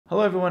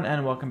Hello everyone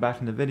and welcome back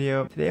to the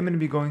video. Today I'm going to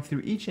be going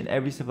through each and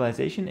every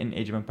civilization in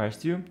Age of Empires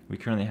 2. We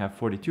currently have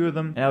 42 of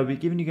them, and I'll be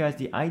giving you guys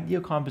the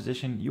ideal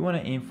composition you want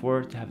to aim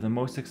for to have the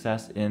most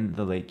success in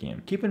the late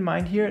game. Keep in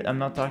mind here, I'm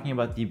not talking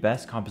about the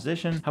best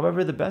composition.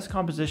 However, the best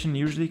composition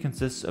usually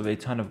consists of a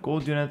ton of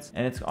gold units,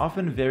 and it's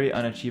often very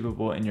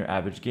unachievable in your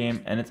average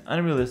game, and it's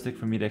unrealistic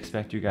for me to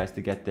expect you guys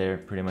to get there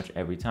pretty much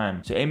every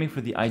time. So aiming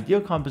for the ideal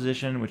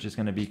composition, which is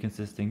going to be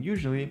consisting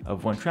usually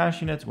of 1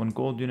 trash unit, 1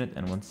 gold unit,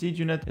 and 1 siege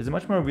unit, is a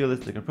much more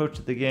realistic approach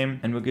to the game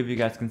and will give you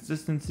guys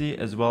consistency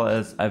as well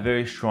as a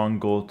very strong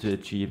goal to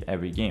achieve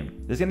every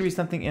game. There's going to be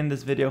something in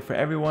this video for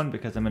everyone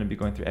because I'm going to be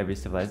going through every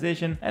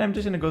civilization, and I'm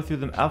just going to go through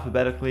them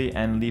alphabetically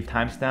and leave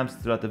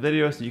timestamps throughout the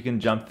video so you can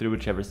jump through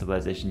whichever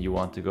civilization you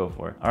want to go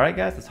for. Alright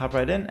guys, let's hop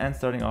right in, and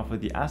starting off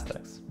with the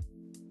Aztecs.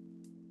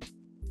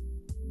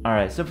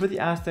 Alright, so for the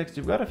Aztecs,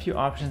 you've got a few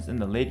options in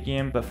the late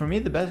game, but for me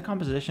the best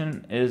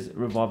composition is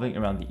revolving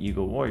around the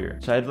Eagle Warrior.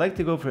 So I'd like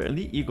to go for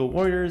elite Eagle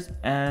Warriors,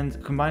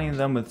 and combining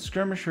them with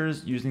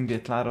skirmishers using the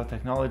Tlado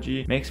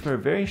technology makes for a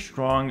very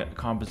strong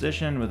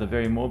composition with a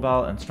very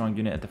mobile and strong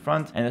unit at the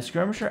front. And the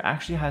skirmisher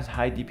actually has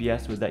high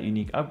DPS with that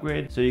unique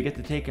upgrade, so you get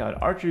to take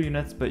out archer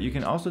units, but you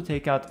can also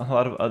take out a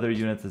lot of other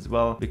units as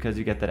well because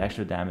you get that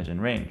extra damage and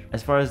range.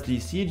 As far as the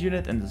siege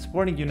unit and the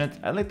supporting unit,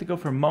 I'd like to go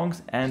for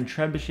monks and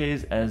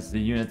trebuchets as the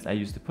units I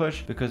used to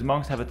push, because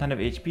monks have a ton of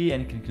HP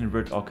and can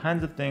convert all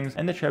kinds of things,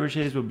 and the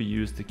trebuchets will be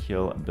used to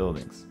kill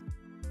buildings.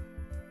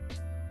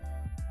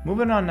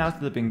 Moving on now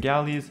to the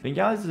Bengalis.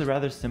 Bengalis is a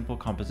rather simple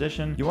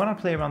composition. You want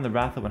to play around the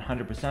Ratha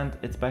 100%.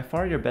 It's by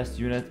far your best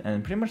unit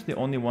and pretty much the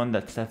only one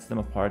that sets them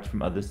apart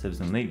from other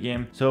civs in late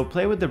game. So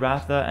play with the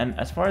Ratha, and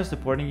as far as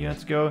supporting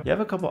units go, you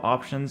have a couple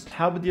options.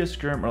 Halberdier,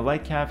 Skirm, or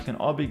Light Cav can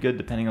all be good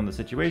depending on the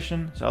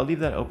situation, so I'll leave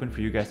that open for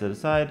you guys to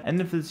decide. And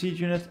then for the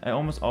siege units, I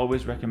almost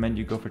always recommend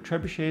you go for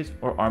trebuchets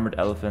or armored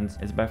elephants.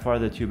 It's by far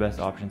the 2 best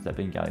options that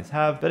Bengalis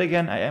have, but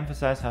again, I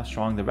emphasize how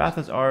strong the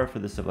Rathas are for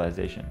the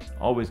civilization.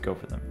 Always go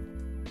for them.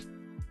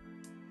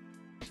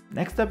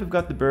 Next up, we've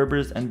got the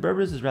Berbers, and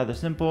Berbers is rather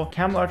simple.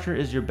 Camel Archer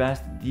is your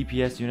best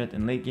DPS unit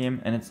in late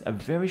game, and it's a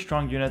very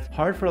strong unit,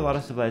 hard for a lot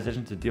of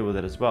civilizations to deal with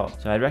it as well.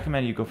 So I'd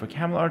recommend you go for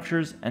Camel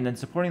Archers, and then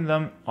supporting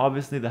them,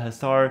 obviously the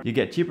Hussar. You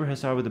get cheaper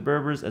Hussar with the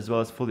Berbers as well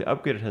as fully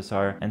upgraded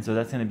Hussar, and so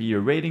that's going to be your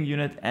raiding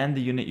unit and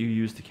the unit you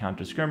use to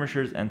counter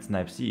skirmishers and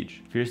snipe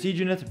siege. For your siege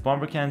units,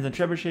 Bombercans and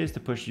trebuchets to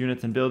push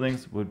units and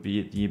buildings would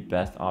be the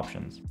best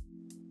options.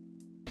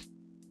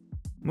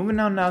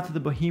 Moving on now to the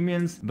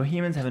Bohemians.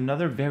 Bohemians have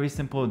another very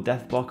simple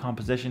death ball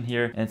composition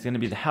here, and it's going to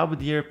be the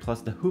Halberdier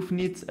plus the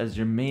Hoofniets as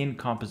your main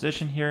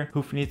composition here.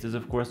 Hoofniets is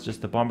of course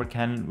just a bomber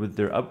cannon with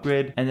their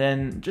upgrade, and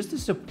then just to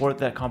support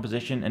that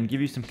composition and give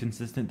you some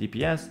consistent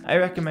DPS, I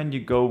recommend you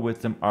go with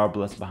some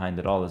Arbalest behind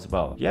it all as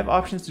well. You have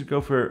options to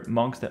go for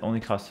monks that only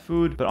cost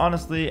food, but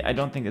honestly I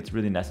don't think it's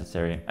really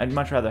necessary. I'd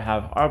much rather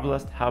have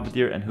Arbalest,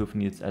 Halberdier, and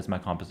Hoofniets as my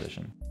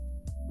composition.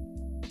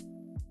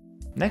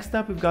 Next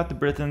up, we've got the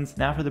Britons.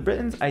 Now for the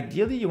Britons,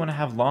 ideally you want to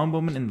have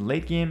longbowmen in the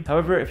late game.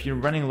 However, if you're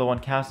running low on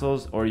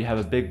castles or you have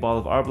a big ball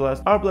of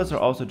Arbalest, Arbalests are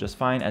also just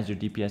fine as your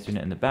DPS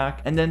unit in the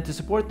back. And then to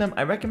support them,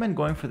 I recommend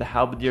going for the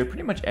Halberdier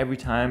pretty much every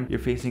time you're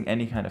facing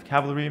any kind of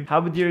cavalry.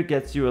 Halberdier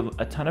gets you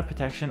a ton of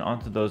protection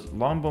onto those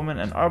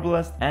longbowmen and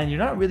Arbalest, and you're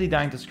not really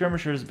dying to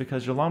skirmishers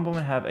because your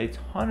longbowmen have a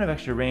ton of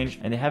extra range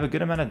and they have a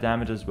good amount of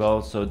damage as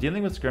well, so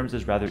dealing with skirms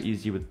is rather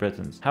easy with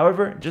Britons.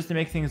 However, just to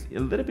make things a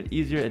little bit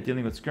easier at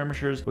dealing with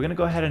skirmishers, we're going to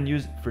go ahead and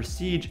use for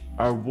siege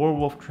our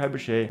Warwolf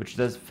Trebuchet, which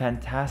does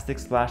fantastic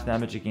splash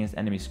damage against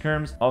enemy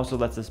skirms, also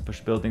lets us push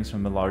buildings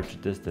from a large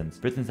distance.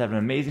 Britons have an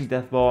amazing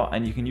death ball,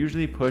 and you can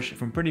usually push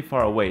from pretty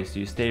far away, so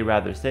you stay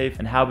rather safe,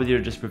 and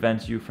Halberdier just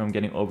prevents you from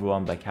getting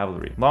overwhelmed by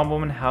cavalry.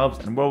 Longbowmen, Halbs,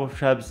 and Warwolf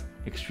Trebs,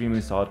 extremely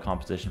solid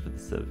composition for the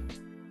civ.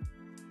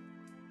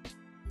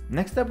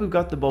 Next up, we've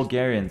got the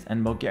Bulgarians,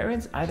 and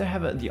Bulgarians either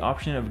have the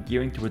option of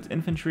gearing towards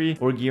infantry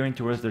or gearing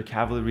towards their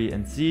cavalry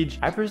and siege.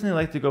 I personally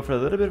like to go for a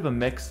little bit of a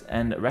mix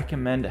and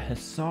recommend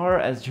Hussar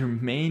as your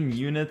main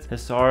unit.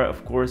 Hussar,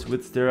 of course,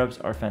 with stirrups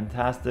are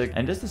fantastic,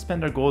 and just to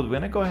spend our gold, we're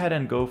gonna go ahead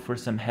and go for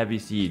some heavy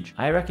siege.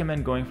 I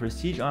recommend going for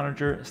Siege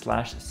Onager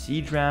 /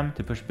 Siege Ram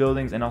to push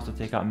buildings and also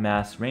take out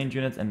mass range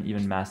units and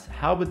even mass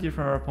Halberdier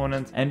from our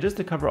opponents. And just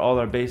to cover all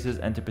our bases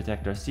and to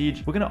protect our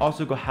siege, we're gonna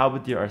also go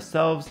Halberdier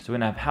ourselves. So we're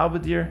gonna have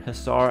Halberdier,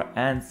 Hussar,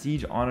 and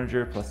Siege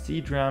Onager plus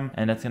Siege Ram,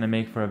 and that's going to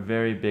make for a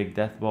very big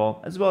death ball,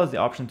 as well as the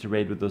option to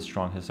raid with those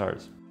strong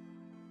Hussars.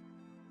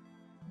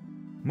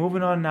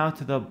 Moving on now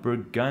to the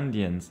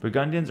Burgundians.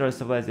 Burgundians are a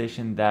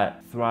civilization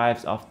that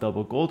thrives off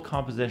double gold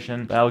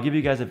composition, but I'll give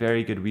you guys a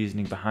very good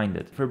reasoning behind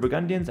it. For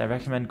Burgundians, I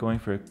recommend going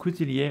for a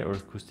Coutelier or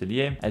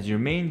Coutelier as your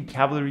main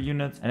cavalry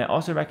unit, and I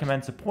also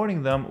recommend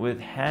supporting them with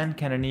Hand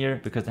Cannoneer,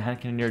 because the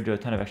Hand Cannoneer do a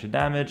ton of extra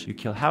damage. You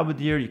kill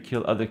Halberdier, you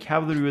kill other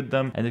cavalry with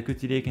them, and the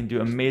Coutelier can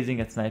do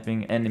amazing at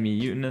sniping enemy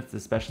units,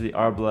 especially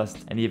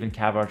Arbalest and even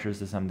Cav Archers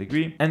to some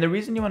degree. And the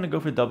reason you want to go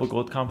for double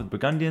gold comp with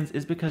Burgundians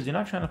is because you're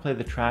not trying to play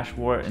the trash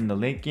war in the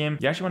late game.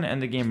 You actually want to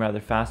end the game rather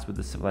fast with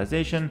the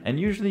civilization, and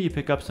usually you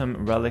pick up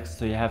some relics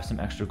so you have some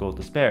extra gold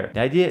to spare. The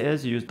idea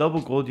is you use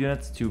double gold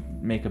units to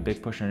make a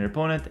big push on your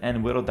opponent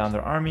and whittle down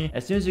their army.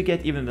 As soon as you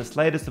get even the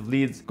slightest of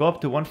leads, go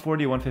up to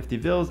 140, 150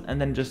 vils, and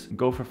then just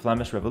go for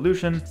Flemish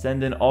Revolution,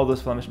 send in all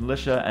those Flemish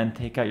militia, and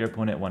take out your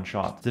opponent one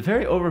shot. It's a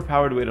very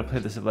overpowered way to play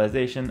the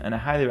civilization, and I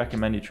highly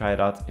recommend you try it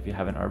out if you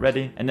haven't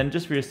already. And then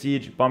just for your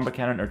siege, bomber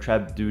cannon or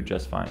treb do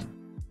just fine.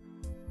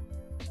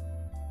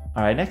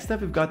 Alright, next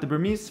up we've got the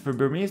Burmese. For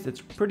Burmese, it's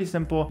pretty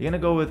simple. You're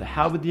gonna go with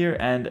Halberdier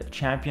and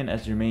Champion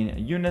as your main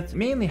units.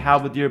 Mainly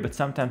Halberdier, but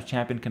sometimes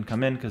Champion can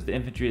come in because the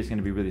infantry is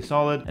gonna be really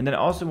solid. And then I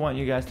also want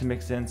you guys to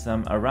mix in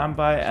some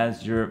Arambai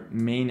as your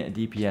main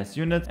DPS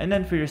unit. And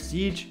then for your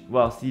siege,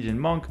 well, siege and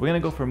monk, we're gonna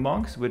go for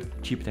monks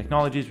with cheap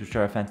technologies, which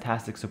are a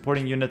fantastic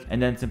supporting unit,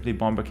 and then simply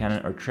bomber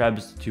cannon or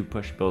trebs to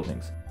push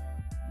buildings.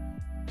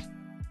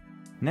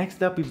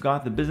 Next up, we've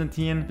got the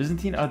Byzantine.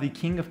 Byzantine are the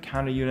king of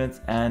counter units,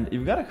 and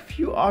you've got a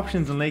few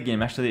options in late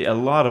game, actually a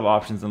lot of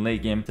options in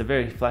late game. It's a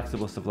very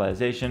flexible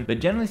civilization, but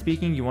generally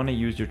speaking, you want to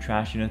use your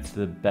trash units to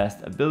the best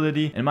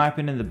ability. In my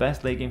opinion, the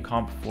best late game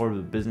comp for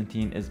the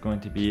Byzantine is going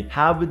to be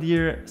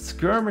Halberdier,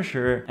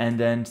 Skirmisher, and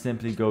then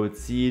simply go with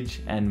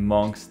siege and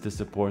monks to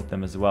support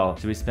them as well.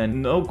 So we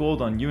spend no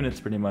gold on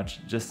units pretty much,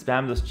 just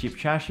spam those cheap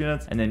trash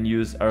units and then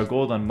use our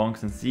gold on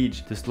monks and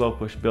siege to slow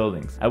push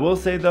buildings. I will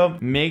say though,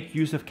 make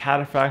use of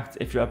cataphracts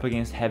if you're up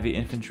against heavy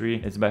infantry.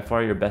 It's by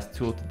far your best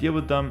tool to deal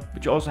with them,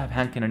 but you also have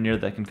hand cannoneer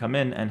that can come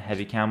in and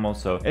heavy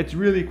camels, so it's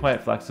really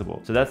quite flexible.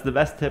 So that's the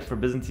best tip for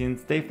Byzantine: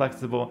 stay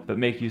flexible, but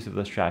make use of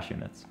those trash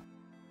units.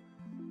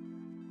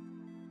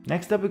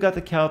 Next up, we got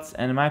the Celts,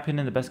 and in my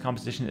opinion, the best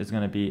composition is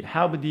going to be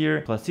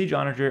Halberdier plus Siege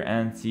Onager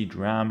and Siege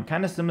Ram.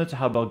 Kind of similar to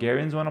how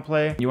Bulgarians want to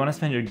play. You want to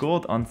spend your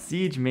gold on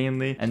Siege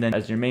mainly, and then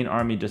as your main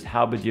army, just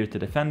Halberdier to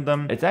defend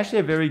them. It's actually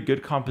a very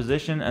good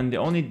composition, and the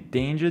only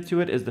danger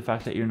to it is the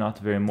fact that you're not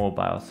very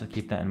mobile, so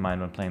keep that in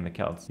mind when playing the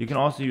Celts. You can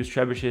also use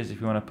trebuchets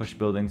if you want to push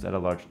buildings at a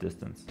large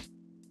distance.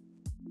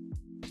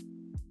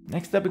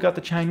 Next up, we got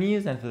the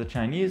Chinese, and for the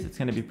Chinese, it's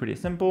going to be pretty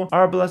simple.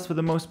 Arbalest for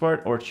the most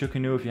part, or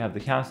Chukunu if you have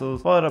the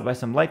castles, followed up by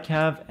some light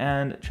cav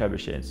and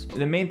trebuchets.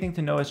 The main thing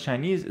to know as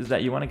Chinese is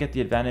that you want to get the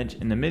advantage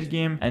in the mid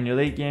game, and your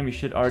late game, you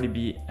should already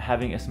be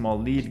having a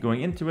small lead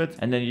going into it,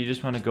 and then you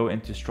just want to go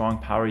into strong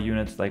power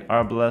units like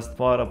Arbalest,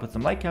 followed up with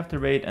some light cav to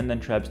raid, and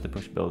then trebs to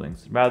push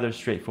buildings. Rather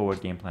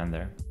straightforward game plan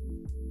there.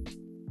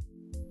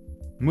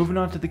 Moving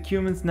on to the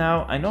Cumans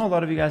now. I know a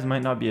lot of you guys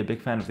might not be a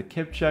big fan of the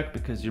Kipchak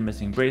because you're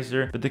missing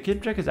Bracer, but the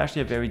Kipchak is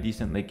actually a very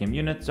decent late game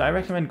unit, so I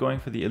recommend going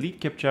for the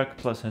Elite Kipchak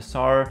plus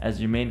Hussar as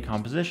your main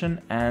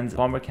composition, and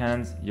bomber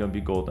cannons, you'll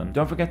be golden.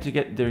 Don't forget to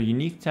get their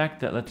unique tech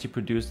that lets you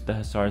produce the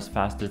Hussars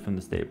faster from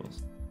the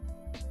stables.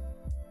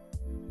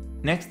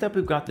 Next up,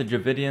 we've got the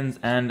Dravidians,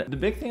 and the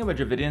big thing about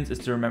Dravidians is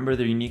to remember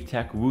their unique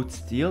tech Woot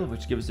Steel,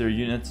 which gives their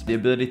units the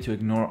ability to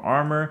ignore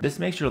armor. This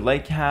makes your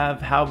light cav,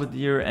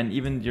 halberdier, and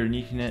even your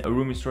unique unit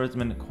Urumi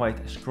swordsman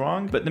quite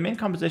strong, but the main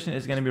composition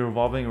is going to be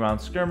revolving around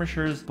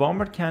skirmishers,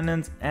 bombard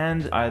cannons,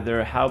 and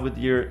either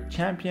halberdier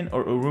champion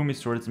or Urumi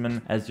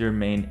swordsman as your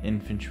main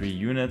infantry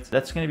unit.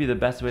 That's going to be the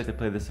best way to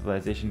play the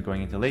civilization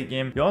going into late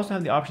game. You also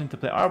have the option to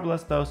play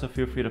arbalest though, so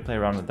feel free to play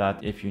around with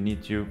that if you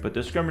need to, but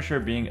the skirmisher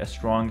being a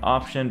strong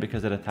option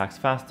because it attacks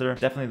faster,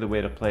 definitely the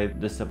way to play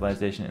this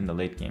civilization in the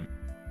late game.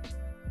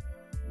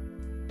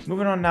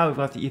 Moving on now, we've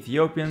got the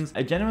Ethiopians.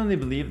 I genuinely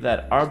believe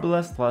that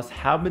Arbalest plus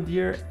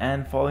Halberdier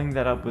and following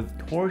that up with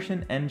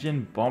Torsion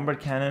Engine Bombard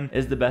Cannon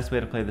is the best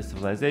way to play the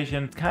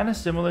civilization. It's kind of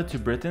similar to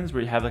Britons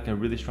where you have like a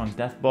really strong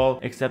death ball,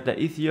 except that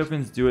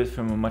Ethiopians do it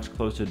from a much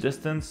closer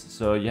distance,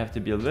 so you have to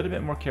be a little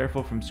bit more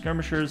careful from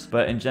skirmishers,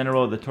 but in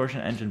general the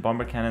Torsion Engine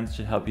Bombard Cannons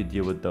should help you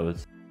deal with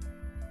those.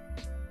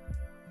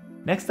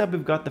 Next up,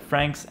 we've got the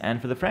Franks,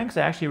 and for the Franks,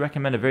 I actually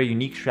recommend a very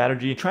unique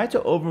strategy. Try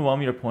to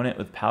overwhelm your opponent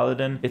with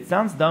Paladin. It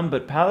sounds dumb,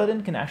 but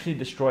Paladin can actually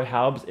destroy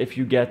halbs if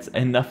you get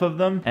enough of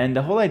them, and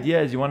the whole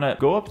idea is you want to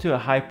go up to a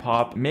high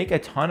pop, make a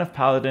ton of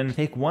Paladin,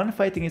 take one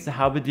fight against a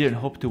halberdier and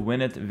hope to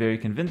win it very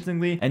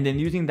convincingly, and then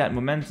using that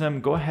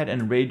momentum, go ahead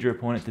and raid your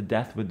opponent to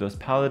death with those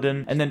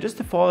Paladin. And then just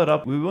to follow it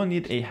up, we will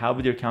need a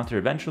halberdier counter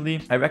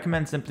eventually. I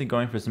recommend simply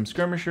going for some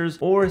skirmishers,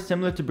 or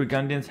similar to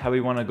Burgundians, how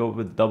we want to go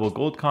with double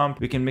gold comp,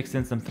 we can mix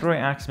in some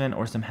throwing axemen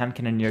or some hand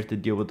cannoneer to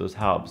deal with those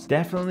halbs.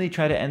 Definitely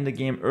try to end the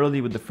game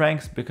early with the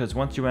Franks, because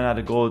once you run out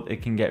of gold,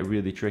 it can get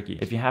really tricky.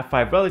 If you have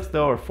 5 relics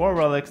though, or 4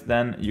 relics,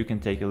 then you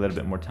can take a little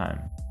bit more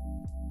time.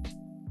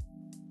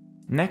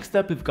 Next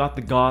up, we've got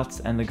the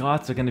Goths, and the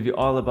Goths are going to be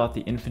all about the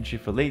infantry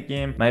for late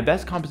game. My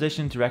best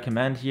composition to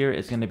recommend here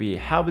is going to be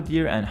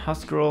Halberdier and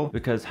Huskarl,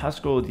 because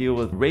Huskarl will deal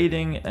with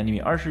raiding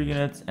enemy archer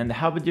units, and the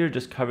Halberdier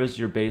just covers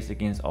your base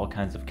against all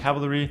kinds of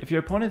cavalry. If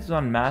your opponent is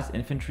on mass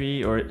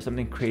infantry or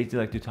something crazy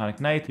like Teutonic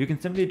Knight, you can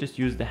simply just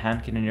use the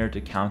hand cannoneer to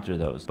counter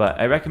those. But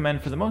I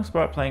recommend for the most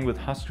part playing with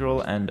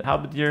Huskarl and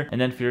Halberdier, and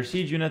then for your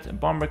siege unit,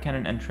 bomber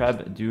cannon and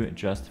treb do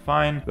just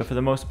fine. But for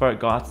the most part,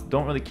 Goths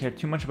don't really care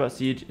too much about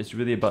siege. It's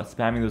really about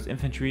spamming those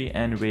infantry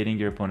and raiding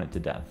your opponent to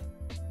death.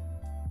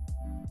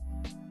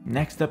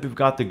 Next up, we've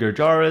got the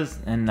Gurjaras,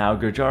 and now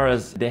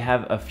Gurjaras, they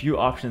have a few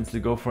options to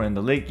go for in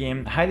the late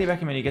game. I highly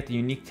recommend you get the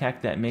unique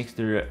tech that makes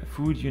their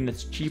food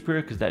units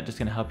cheaper, because that's just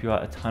going to help you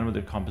out a ton with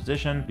their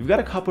composition. You've got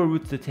a couple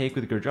routes to take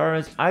with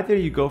Gurjaras. Either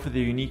you go for the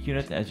unique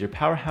unit as your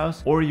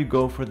powerhouse, or you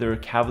go for their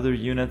cavalry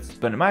units.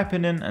 But in my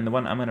opinion, and the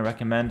one I'm going to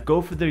recommend,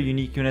 go for their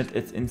unique unit.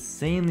 It's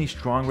insanely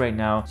strong right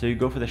now. So you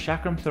go for the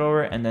Chakram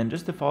thrower, and then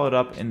just to follow it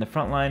up in the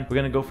front line, we're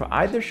going to go for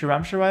either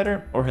Sharamsha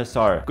Rider or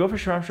Hussar. Go for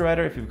Sharamsha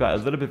Rider if you've got a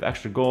little bit of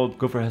extra gold.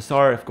 Go for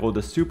Hussar if gold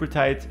is super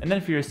tight, and then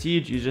for your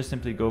siege you just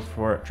simply go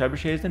for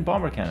trebuchets and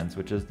bomber cannons,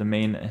 which is the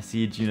main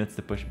siege units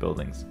to push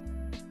buildings.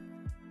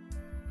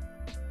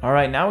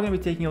 Alright, now we're going to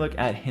be taking a look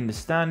at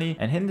Hindustani.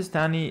 And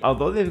Hindustani,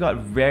 although they've got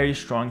very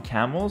strong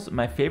camels,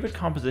 my favorite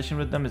composition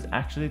with them is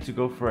actually to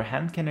go for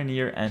hand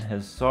cannoneer and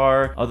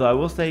hussar. Although I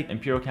will say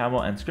Imperial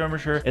Camel and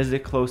Skirmisher is a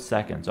close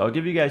second. So I'll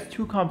give you guys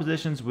two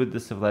compositions with the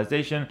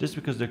civilization just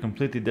because they're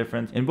completely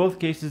different. In both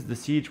cases, the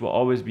siege will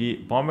always be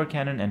bomber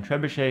cannon and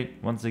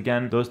trebuchet. Once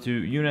again, those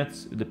two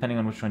units, depending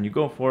on which one you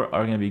go for,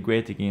 are going to be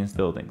great against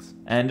buildings.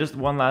 And just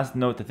one last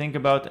note to think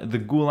about, the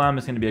Gulam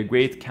is going to be a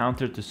great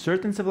counter to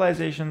certain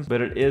civilizations,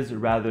 but it is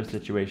rather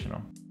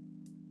situational.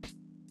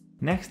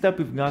 Next up,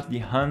 we've got the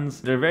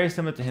Huns. They're very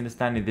similar to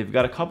Hindustani. They've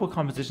got a couple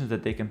compositions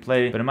that they can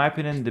play, but in my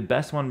opinion, the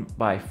best one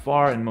by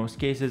far in most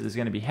cases is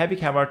going to be heavy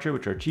cav archer,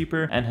 which are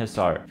cheaper, and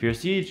hussar. For your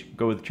siege,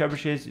 go with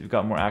trebuchets. You've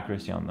got more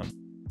accuracy on them.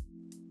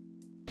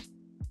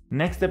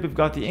 Next up, we've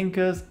got the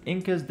Incas.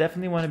 Incas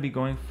definitely want to be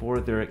going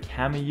for their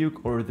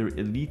Kameyuk or their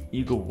Elite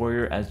Eagle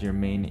Warrior as your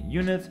main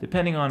unit,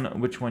 depending on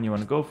which one you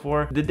want to go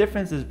for. The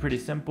difference is pretty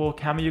simple.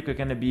 Kameyuk are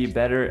going to be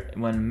better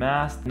when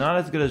massed, not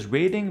as good as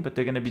raiding, but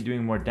they're going to be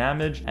doing more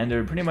damage, and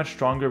they're pretty much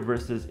stronger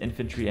versus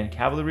infantry and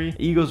cavalry.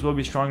 Eagles will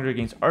be stronger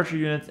against archer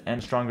units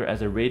and stronger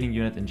as a raiding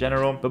unit in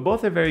general, but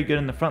both are very good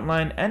in the front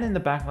line, and in the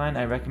back line,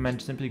 I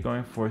recommend simply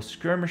going for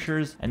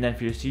skirmishers, and then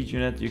for your siege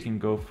unit, you can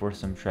go for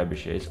some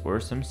trebuchets or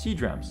some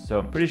siege rams.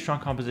 So pretty strong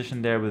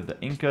composition there with the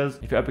Incas.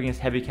 If you're up against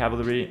heavy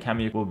cavalry,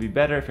 Kameyuk will be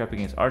better. If you're up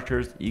against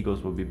archers,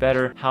 Eagles will be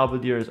better.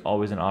 Halberdier is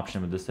always an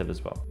option with the Civ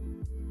as well.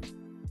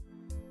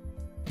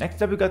 Next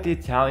up, we got the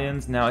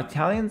Italians. Now,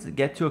 Italians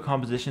get to a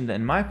composition that,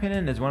 in my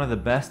opinion, is one of the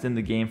best in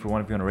the game for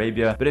one of you in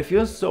Arabia, but it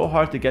feels so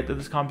hard to get to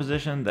this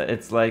composition that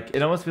it's like,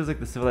 it almost feels like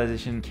the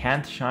civilization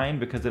can't shine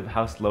because of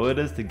how slow it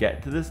is to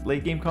get to this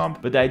late game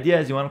comp. But the idea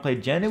is you want to play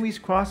Genoese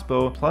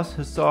crossbow plus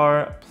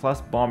hussar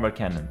plus bomber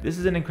cannon. This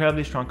is an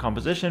incredibly strong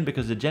composition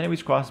because the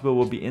Genoese crossbow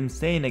will be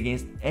insane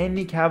against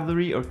any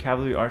cavalry or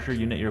cavalry archer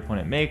unit your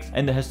opponent makes,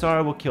 and the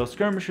hussar will kill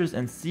skirmishers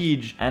and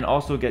siege and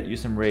also get you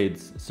some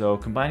raids. So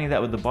combining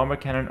that with the bomber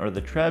cannon or the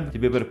treb to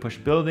be able to push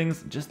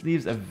buildings just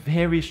leaves a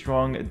very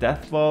strong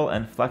death ball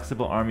and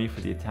flexible army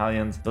for the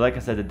Italians. But like I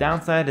said, the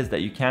downside is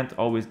that you can't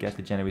always get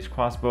the Genoese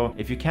crossbow.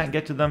 If you can't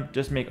get to them,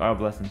 just make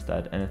arbalest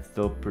instead, and it's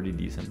still pretty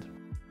decent.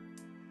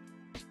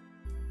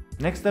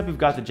 Next up, we've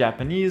got the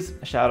Japanese.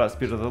 Shout out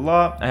Spirit of the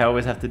Law. I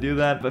always have to do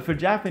that. But for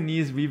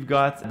Japanese, we've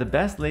got the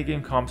best late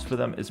game comps for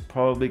them is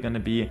probably going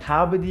to be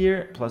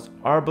Halberdier plus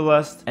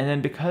Arbalest. And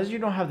then because you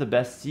don't have the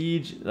best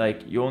siege,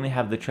 like you only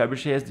have the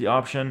trebuchet as the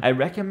option, I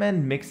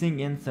recommend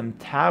mixing in some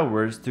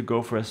towers to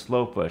go for a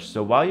slow push.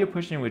 So while you're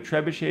pushing with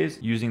trebuchets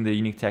using the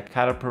unique tech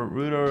catapult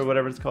or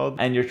whatever it's called,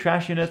 and your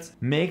trash units,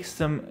 make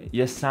some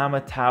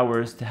Yasama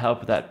towers to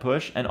help that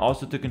push and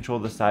also to control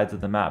the sides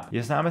of the map.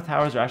 Yasama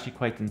towers are actually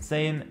quite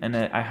insane, and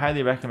I highly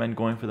recommend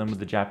going for them with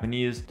the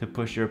Japanese to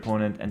push your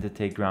opponent and to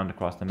take ground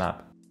across the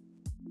map.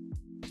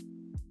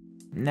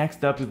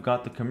 Next up, we've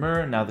got the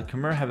Khmer. Now, the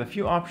Khmer have a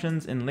few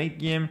options in late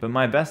game, but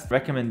my best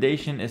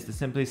recommendation is to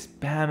simply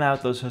spam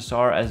out those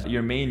Hussar as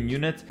your main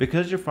unit.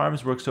 Because your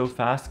farms work so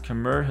fast,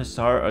 Khmer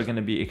Hussar are going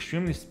to be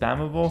extremely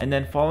spammable, and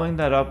then following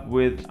that up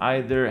with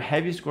either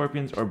Heavy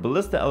Scorpions or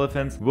Ballista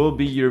Elephants will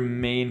be your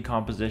main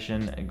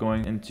composition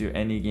going into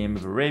any game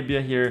of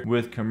Arabia here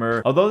with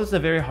Khmer. Although this is a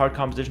very hard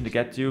composition to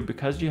get to,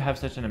 because you have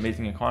such an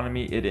amazing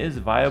economy, it is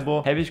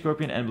viable. Heavy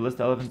Scorpion and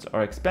Ballista Elephants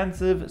are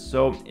expensive,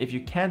 so if you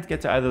can't get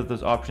to either of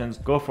those options,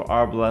 go for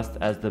Arbalest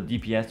as the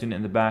DPS unit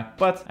in the back,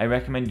 but I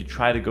recommend you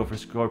try to go for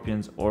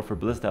Scorpions or for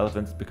Ballista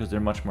Elephants because they're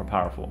much more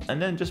powerful. And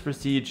then just for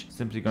siege,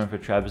 simply going for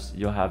Trebs,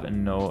 you'll have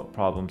no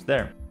problems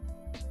there.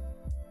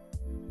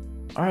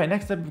 Alright,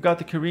 next up we've got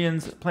the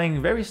Koreans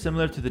playing very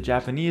similar to the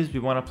Japanese. We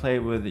want to play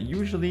with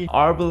usually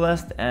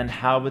Arbalest and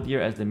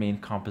Halberdier as the main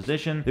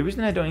composition. The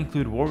reason I don't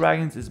include War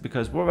Wagons is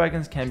because War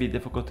Wagons can be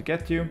difficult to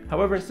get to.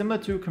 However, similar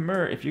to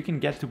Khmer, if you can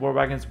get to War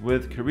Wagons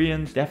with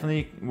Koreans,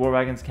 definitely War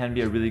Wagons can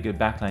be a really good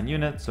backline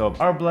unit. So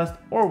Arbalest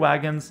or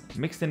Wagons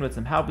mixed in with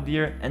some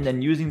Halberdier, and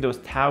then using those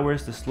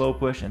towers to slow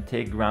push and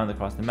take ground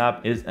across the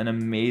map is an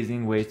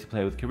amazing way to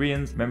play with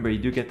Koreans. Remember, you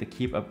do get the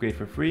keep upgrade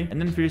for free, and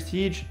then for your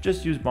siege,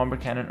 just use Bomber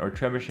Cannon or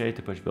Trebuchet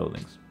to push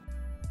buildings.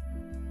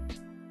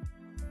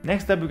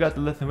 Next up, we've got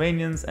the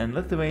Lithuanians, and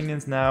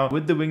Lithuanians now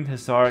with the Winged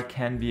Hussar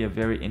can be a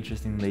very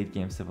interesting late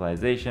game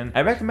civilization.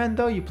 I recommend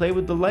though you play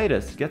with the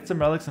lightest. Get some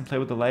relics and play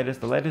with the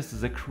lightest. The lightest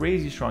is a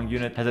crazy strong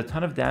unit, has a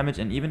ton of damage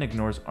and even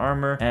ignores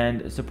armor,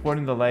 and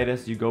supporting the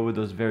lightest you go with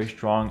those very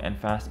strong and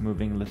fast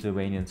moving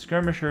Lithuanian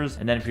skirmishers.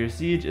 And then for your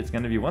siege it's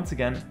going to be once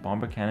again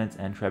bomber cannons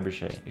and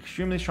trebuchet.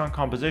 Extremely strong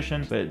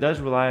composition, but it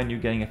does rely on you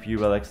getting a few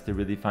relics to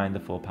really find the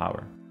full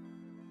power.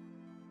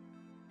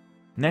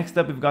 Next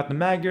up, we've got the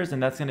Magyars,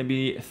 and that's going to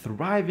be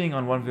thriving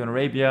on 1v1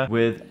 Arabia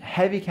with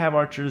heavy cav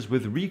archers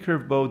with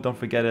recurve bow, don't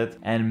forget it,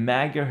 and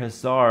Magyar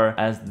Hussar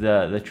as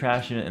the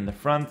trash unit in the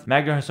front.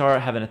 Magyar Hussar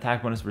have an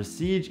attack bonus for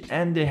siege,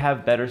 and they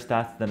have better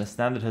stats than a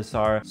standard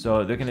Hussar,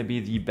 so they're going to be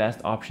the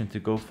best option to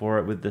go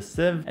for with the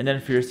Civ. And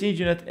then for your siege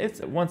unit, it's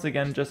once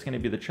again just going to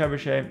be the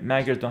trebuchet.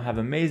 Magyars don't have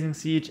amazing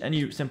siege, and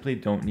you simply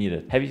don't need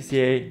it. Heavy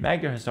CA,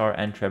 Magyar Hussar,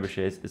 and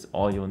trebuchets is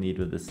all you'll need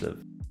with the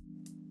Civ.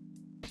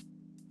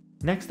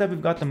 Next up,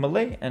 we've got the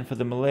Malay, and for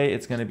the Malay,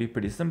 it's going to be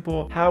pretty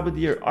simple.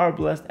 Halberdier,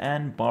 Arbalest,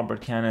 and Bombard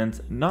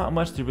Cannons. Not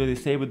much to really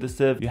say with the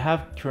Civ. You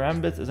have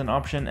Karambits as an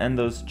option and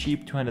those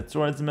cheap two-handed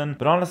swordsmen,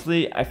 but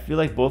honestly, I feel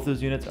like both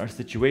those units are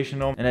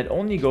situational, and I'd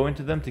only go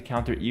into them to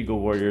counter Eagle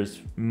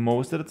Warriors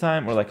most of the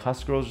time, or like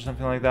Huskarls or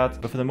something like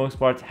that. But for the most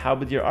part,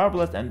 Halberdier,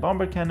 Arbalest, and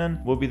Bombard Cannon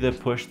will be the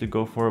push to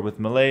go for with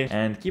Malay,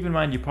 and keep in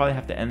mind, you probably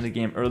have to end the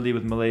game early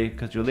with Malay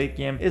because your late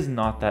game is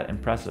not that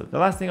impressive. The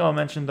last thing I'll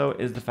mention though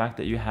is the fact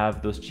that you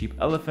have those cheap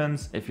elephants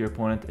if your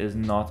opponent is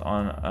not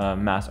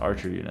on mass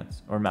archer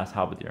units or mass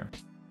halberdier.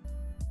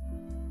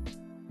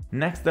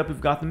 Next up, we've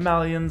got the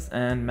Malians,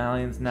 and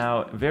Malians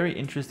now, very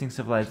interesting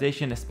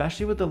civilization,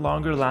 especially with the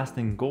longer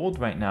lasting gold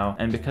right now.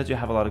 And because you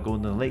have a lot of gold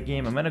in the late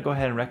game, I'm going to go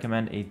ahead and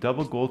recommend a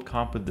double gold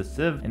comp with the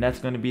Civ, and that's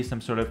going to be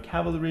some sort of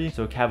cavalry,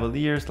 so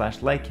cavalier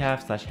slash light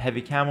cav slash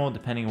heavy camel,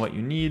 depending on what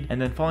you need.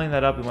 And then following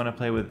that up, we want to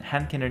play with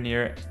hand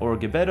cannoneer or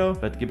Gibetto,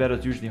 but Gibetto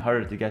is usually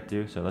harder to get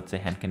to, so let's say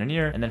hand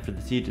cannoneer. And then for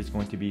the siege, it's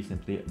going to be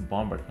simply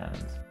bombard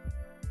cannons.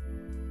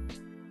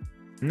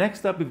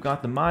 Next up, we've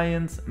got the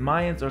Mayans.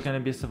 Mayans are going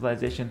to be a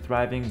civilization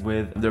thriving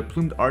with their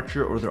plumed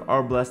archer or their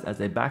arbalest as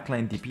a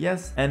backline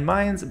DPS. And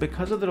Mayans,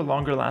 because of their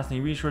longer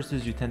lasting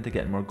resources, you tend to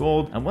get more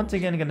gold. And once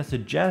again, I'm going to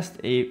suggest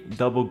a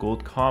double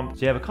gold comp.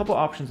 So you have a couple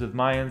options with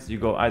Mayans. You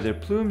go either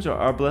plumes or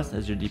arbalest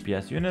as your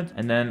DPS unit.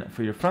 And then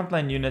for your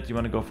frontline unit, you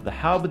want to go for the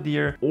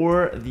halberdier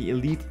or the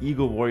elite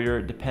eagle warrior,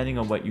 depending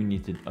on what you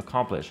need to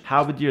accomplish.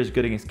 Halberdier is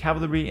good against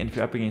cavalry, and if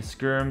you're up against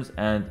skirms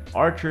and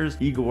archers,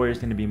 eagle warrior is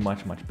going to be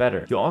much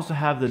better. You also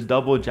have the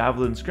double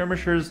javelin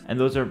skirmishers, and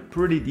those are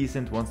pretty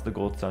decent once the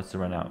gold starts to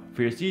run out.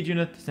 For your siege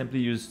unit, simply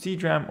use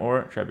siege ram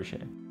or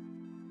trebuchet.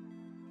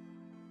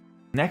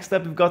 Next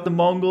up, we've got the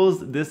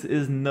Mongols. This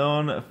is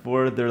known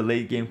for their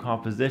late game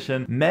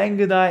composition,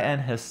 Mangudai and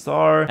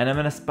Hussar, and I'm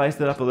going to spice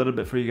it up a little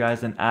bit for you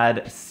guys and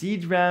add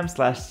Siege Ram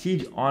slash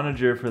Siege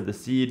Onager for the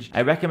siege.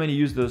 I recommend you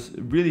use those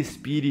really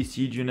speedy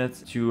siege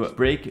units to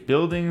break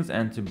buildings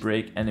and to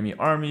break enemy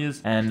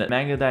armies, and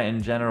Mangudai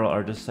in general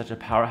are just such a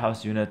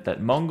powerhouse unit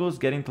that Mongols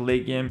getting to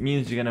late game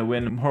means you're going to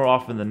win more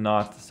often than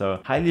not. So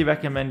highly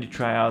recommend you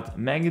try out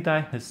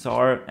Mangudai,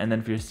 Hussar, and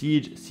then for your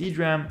siege, Siege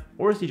Ram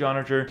or Siege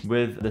Onager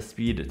with the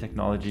speed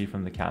technology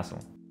from the castle.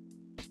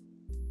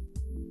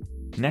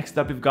 Next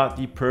up, we've got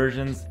the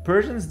Persians.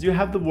 Persians do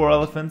have the war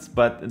elephants,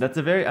 but that's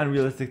a very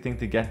unrealistic thing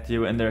to get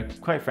to, and they're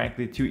quite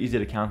frankly too easy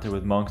to counter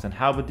with monks and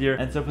halberdier.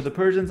 And so for the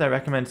Persians, I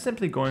recommend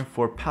simply going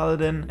for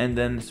paladin and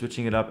then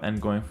switching it up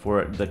and going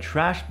for the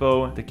trash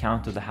bow to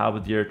counter the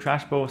halberdier.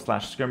 Trash bow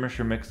slash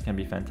skirmisher mix can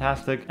be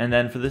fantastic. And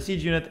then for the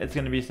siege unit, it's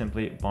going to be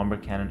simply bomber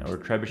cannon or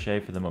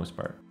trebuchet for the most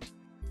part.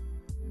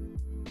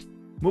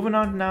 Moving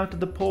on now to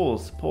the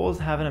Poles. Poles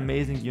have an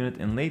amazing unit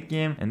in late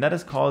game, and that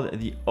is called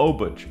the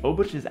Obuch.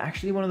 Obuch is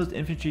actually one of those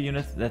infantry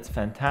units that's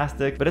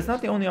fantastic, but it's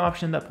not the only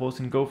option that Poles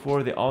can go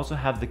for. They also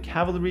have the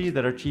cavalry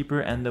that are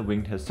cheaper and the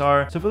winged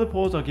hussar. So for the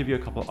Poles, I'll give you a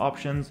couple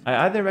options.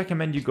 I either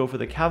recommend you go for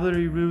the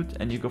cavalry route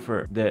and you go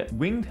for the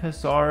winged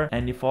hussar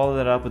and you follow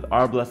that up with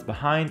arbalest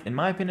behind. In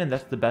my opinion,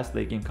 that's the best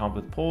late game comp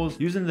with Poles,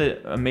 using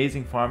the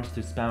amazing farms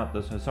to spam up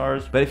those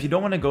hussars. But if you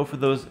don't want to go for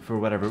those for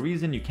whatever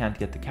reason, you can't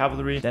get the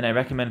cavalry, then I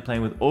recommend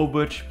playing with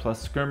Obuch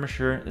plus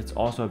skirmisher. It's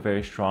also a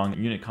very strong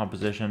unit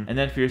composition. And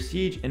then for your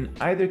siege, in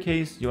either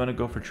case, you want to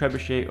go for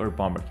trebuchet or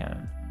bomber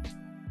cannon.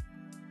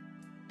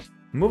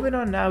 Moving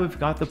on now, we've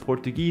got the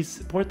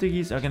Portuguese.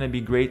 Portuguese are going to be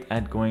great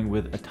at going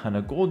with a ton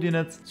of gold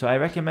units, so I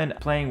recommend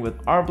playing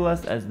with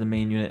arbalest as the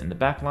main unit in the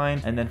back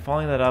line, and then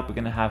following that up, we're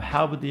going to have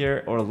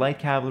halberdier or light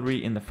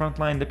cavalry in the front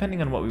line,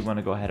 depending on what we want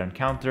to go ahead and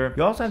counter.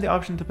 You also have the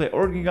option to play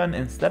organ gun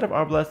instead of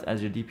arbalest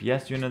as your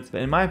DPS units,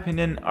 but in my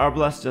opinion,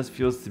 arbalest just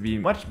feels to be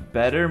much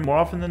better more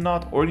often than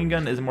not. Organ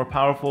gun is more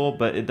powerful,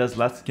 but it does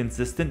less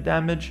consistent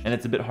damage, and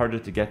it's a bit harder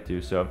to get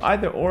to, so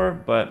either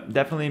or, but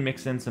definitely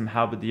mix in some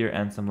halberdier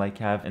and some light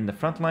cav in the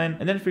front line.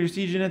 And then for your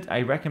siege unit,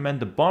 I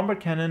recommend the bomber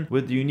cannon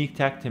with the unique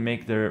tech to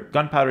make their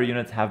gunpowder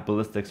units have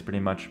ballistics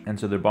pretty much. And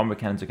so their bomber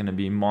cannons are going to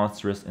be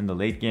monstrous in the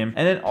late game.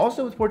 And then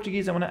also with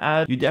Portuguese, I want to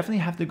add, you definitely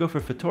have to go for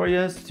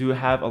Vitórias to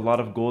have a lot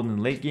of gold in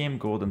the late game,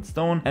 gold and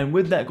stone. And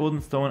with that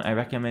golden stone, I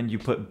recommend you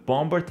put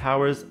bomber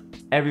towers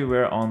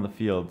everywhere on the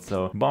field.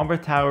 So bomber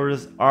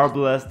towers,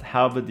 arbalest,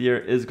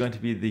 halberdier is going to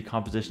be the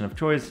composition of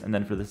choice. And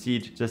then for the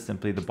siege, just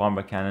simply the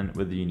bomber cannon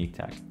with the unique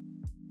tech.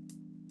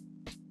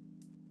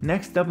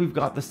 Next up, we've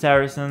got the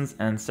Saracens,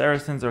 and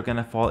Saracens are going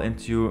to fall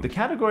into the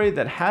category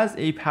that has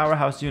a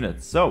powerhouse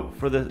unit. So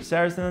for the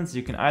Saracens,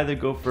 you can either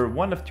go for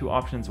one of two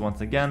options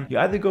once again. You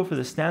either go for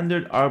the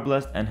standard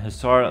arbalest and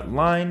hussar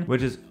line,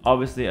 which is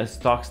obviously a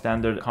stock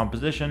standard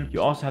composition.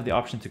 You also have the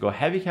option to go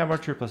heavy cav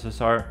archer plus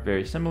hussar,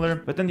 very similar.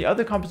 But then the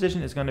other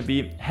composition is going to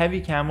be heavy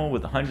camel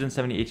with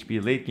 170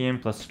 HP late game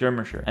plus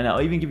skirmisher. And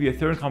I'll even give you a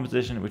third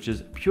composition, which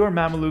is pure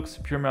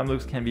Mamelukes. Pure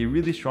Mamelukes can be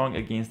really strong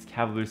against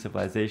cavalry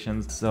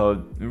civilizations.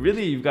 So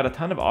really, you've got a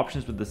ton of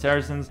options with the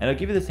Saracens, and I'll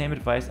give you the same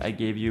advice I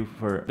gave you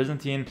for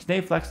Byzantine.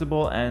 Stay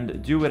flexible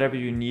and do whatever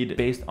you need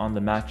based on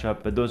the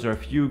matchup, but those are a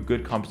few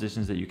good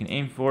compositions that you can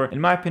aim for. In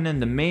my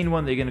opinion, the main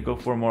one that you're going to go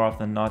for more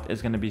often than not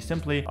is going to be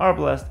simply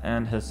arbalest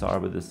and hussar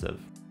with the civ.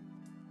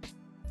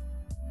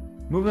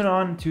 Moving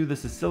on to the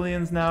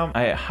Sicilians now,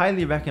 I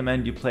highly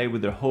recommend you play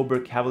with their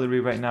Hauberk cavalry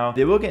right now.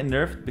 They will get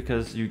nerfed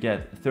because you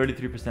get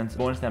 33%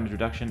 bonus damage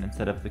reduction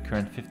instead of the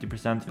current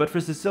 50%. But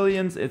for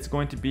Sicilians, it's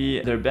going to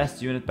be their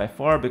best unit by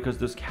far because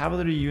those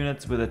cavalry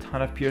units with a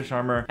ton of pierce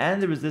armor and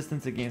the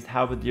resistance against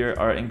halberdier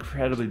are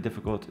incredibly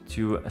difficult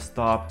to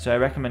stop. So I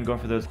recommend going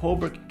for those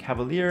Hauberk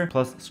cavalier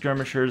plus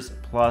skirmishers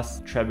plus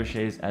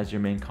trebuchets as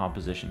your main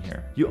composition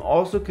here. You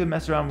also could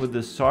mess around with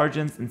the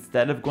sergeants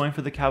instead of going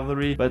for the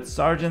cavalry, but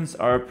sergeants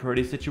are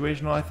pretty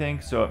situational, I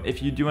think. So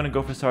if you do want to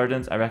go for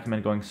sergeants, I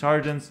recommend going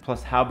sergeants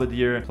plus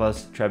halberdier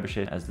plus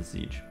trebuchet as the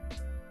siege.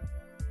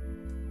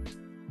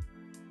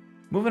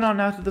 Moving on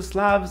now to the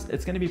Slavs,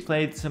 it's going to be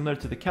played similar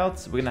to the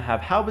Celts. We're going to have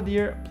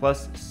halberdier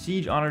plus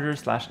siege onager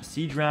slash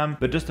siege ram,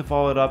 but just to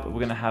follow it up, we're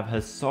going to have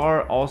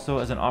hussar also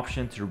as an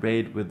option to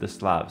raid with the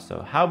Slavs. So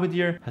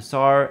halberdier,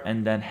 hussar,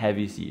 and then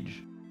heavy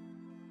siege.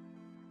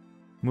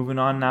 Moving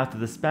on now to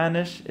the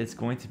Spanish, it's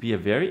going to be a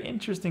very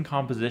interesting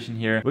composition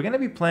here. We're going to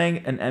be playing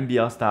an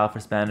MBL style for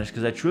Spanish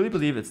because I truly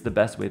believe it's the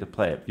best way to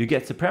play it. You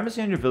get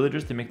supremacy on your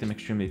villagers to make them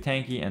extremely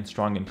tanky and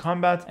strong in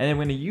combat, and then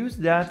we're going to use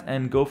that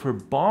and go for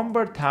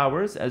bomber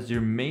towers as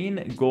your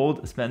main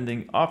gold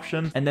spending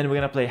option, and then we're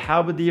going to play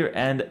halberdier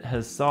and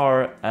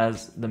hussar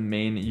as the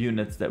main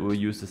units that we'll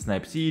use to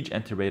snipe siege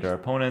and to raid our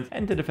opponents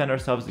and to defend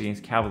ourselves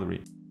against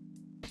cavalry.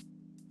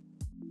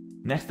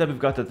 Next up, we've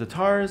got the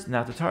Tatars.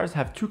 Now, Tatars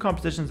have two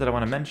compositions that I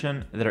want to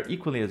mention that are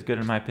equally as good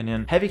in my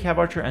opinion. Heavy cav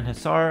archer and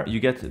hussar. You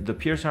get the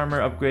pierce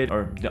armor upgrade,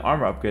 or the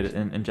armor upgrade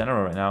in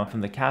general right now,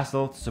 from the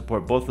castle to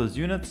support both those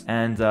units.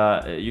 And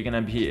you're going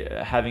to be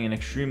having an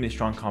extremely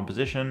strong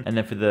composition. And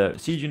then for the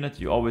siege units,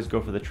 you always go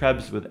for the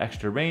trebs with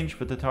extra range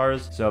for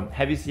Tatars. So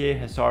heavy CA,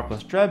 hussar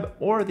plus treb,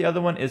 or the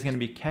other one is going to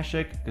be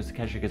Keshik, because the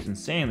Keshik is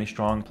insanely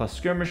strong, plus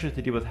skirmisher to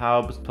deal with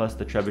halbs, plus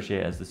the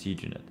trebuchet as the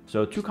siege unit.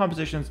 So two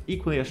compositions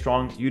equally as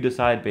strong. You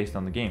decide based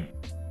on the game.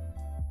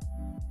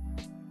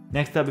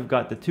 Next up, we've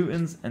got the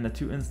Teutons, and the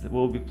Teutons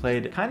will be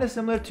played kind of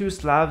similar to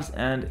Slavs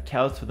and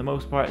Celts for the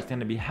most part. It's going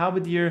to be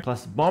halberdier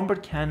plus bomber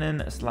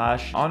cannon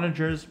slash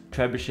onagers.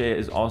 Trebuchet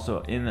is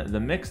also in the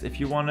mix if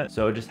you want it.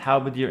 So just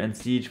halberdier and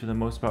siege for the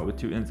most part with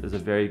Teutons is a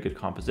very good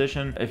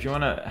composition. If you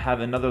want to have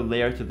another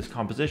layer to this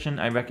composition,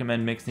 I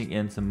recommend mixing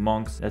in some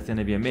monks. That's going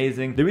to be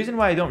amazing. The reason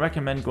why I don't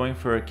recommend going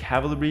for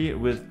cavalry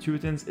with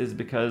Teutons is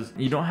because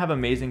you don't have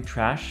amazing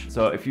trash.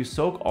 So if you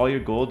soak all your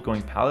gold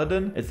going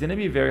paladin, it's going to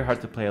be very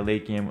hard to play a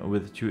late game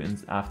with Teutons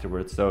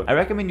afterwards. So I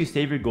recommend you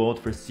save your gold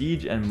for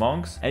siege and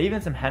monks and even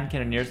some hand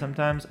cannoneers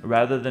sometimes,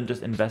 rather than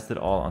just invest it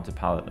all onto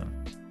paladin.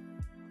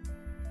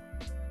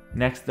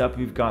 Next up,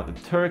 we've got the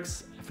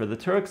Turks. For the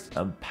Turks,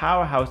 a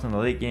powerhouse in the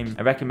late game,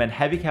 I recommend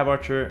heavy cav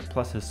archer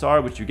plus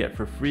hussar, which you get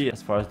for free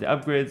as far as the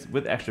upgrades,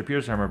 with extra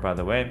pierce armor by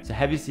the way. So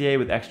heavy CA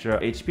with extra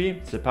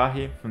HP,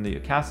 Sipahi from the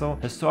castle,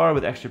 hussar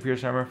with extra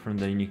pierce armor from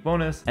the unique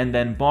bonus, and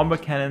then bomber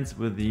cannons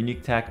with the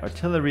unique tech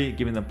artillery,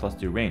 giving them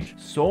 +2 range.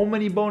 So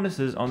many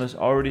bonuses on this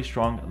already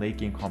strong late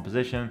game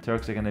composition.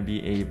 Turks are going to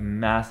be a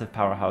massive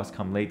powerhouse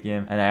come late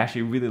game, and I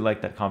actually really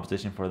like that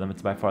composition for them.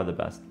 It's by far the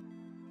best.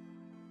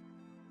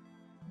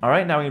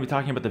 Alright, now we're going to be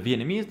talking about the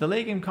Vietnamese. The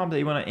late game comp that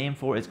you want to aim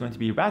for is going to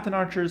be Rattan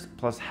Archers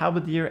plus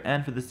Halberdier,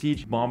 and for the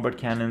siege, Bombard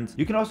Cannons.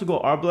 You can also go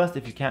Arbalest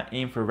if you can't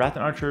aim for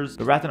Rattan Archers.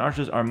 The Rattan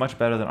Archers are much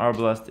better than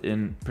Arbalest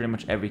in pretty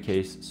much every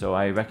case, so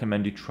I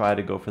recommend you try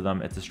to go for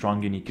them. It's a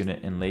strong unique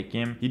unit in late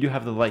game. You do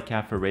have the light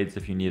cap for raids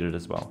if you need it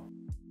as well.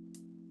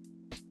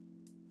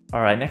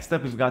 Alright, next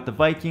up we've got the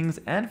Vikings,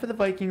 and for the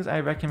Vikings I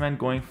recommend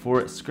going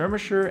for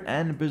Skirmisher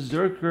and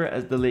Berserker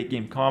as the late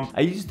game comp.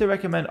 I used to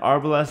recommend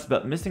Arbalest,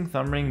 but missing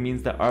Thumb Ring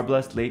means that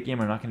Arbalest late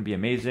game are not going to be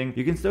amazing.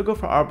 You can still go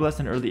for Arbalest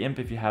and early Imp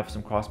if you have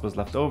some crossbows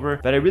left over,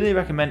 but I really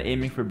recommend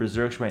aiming for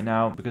Berserks right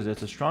now because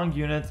it's a strong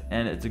unit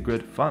and it's a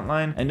good front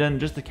line. And then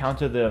just to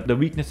counter the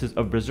weaknesses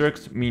of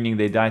Berserks, meaning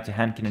they die to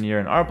Hand Cannoneer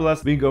and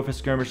Arbalest, we go for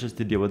Skirmishers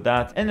to deal with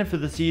that. And then for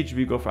the Siege,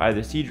 we go for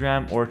either Siege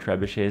Ram or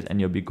Trebuchets,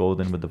 and you'll be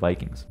golden with the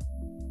Vikings.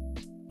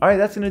 Alright,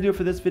 that's going to do it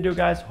for this video,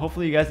 guys.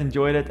 Hopefully you guys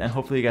enjoyed it and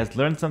hopefully you guys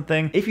learned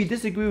something. If you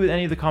disagree with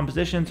any of the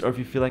compositions or if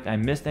you feel like I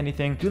missed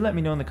anything, do let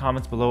me know in the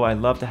comments below. I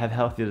love to have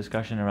healthy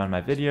discussion around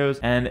my videos.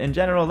 And in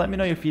general, let me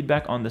know your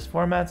feedback on this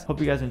format.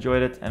 Hope you guys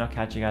enjoyed it, and I'll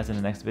catch you guys in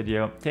the next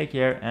video. Take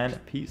care and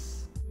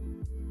peace.